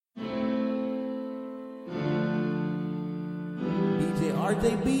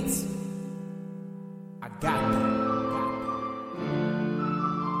birthday beats, I got them.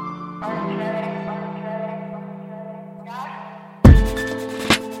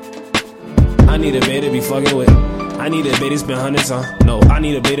 I need a bae to be fucking with. I need a bae to spend hundreds on. No, I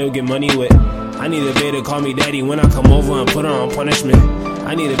need a bae to get money with. I need a bae to call me daddy when I come over and put her on punishment.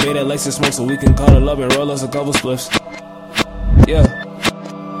 I need a bae that likes to smoke so we can cuddle up and roll us a couple spliffs. Yeah,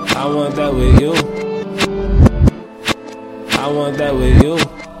 I want that with you. I want that with you.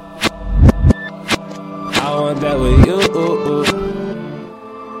 I want that with you.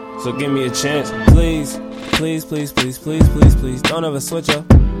 So give me a chance, please. Please, please, please, please, please, please. Don't ever switch up.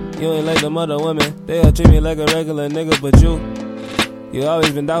 You ain't like them other women. They all treat me like a regular nigga, but you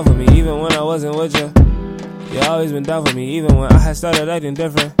always been down for me, even when I wasn't with you. You always been down for me, even when I had started acting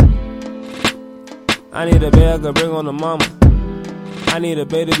different. I need a bae I could bring on the mama. I need a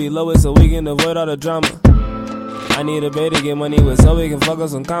bae to be low with so we can avoid all the drama. I need a bae to get money with so we can fuck up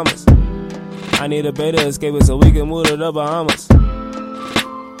some commas. I need a bae to escape it so we can move to the Bahamas.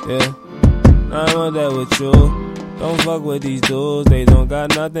 Yeah, I want that with you. Don't fuck with these dudes, they don't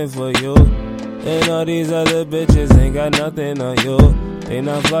got nothing for you. And all these other bitches ain't got nothing on you. They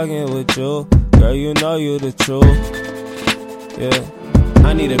not fucking with you, girl, you know you the truth. Yeah,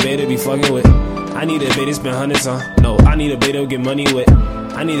 I need a bae to be fucking with. I need a bae to spend hundreds on. No, I need a bae to get money with.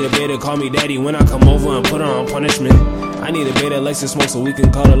 I need a bae to call me daddy when I come over and put her on punishment. I need a bae that likes to smoke so we can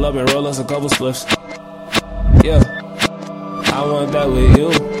cuddle up and roll us a couple spliffs. Yeah, I want that with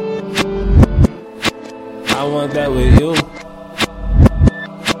you. I want that with you.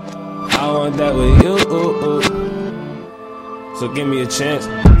 I want that with you. So give me a chance.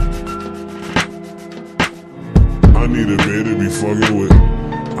 I need a bae to be fucking with.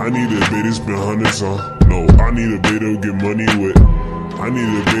 I need a bae to spend hundreds on. No, I need a bae to get money with. I need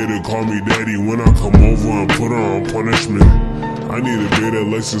a bae to call me daddy when I come over and put her on punishment. I need a bae that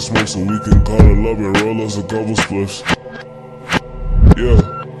likes to smoke so we can cuddle up and roll us a couple spliffs. Yeah,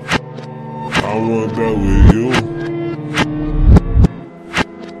 I want that with you.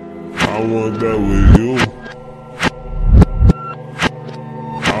 I want that with you.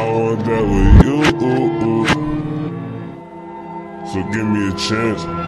 I want that with you. So give me a chance.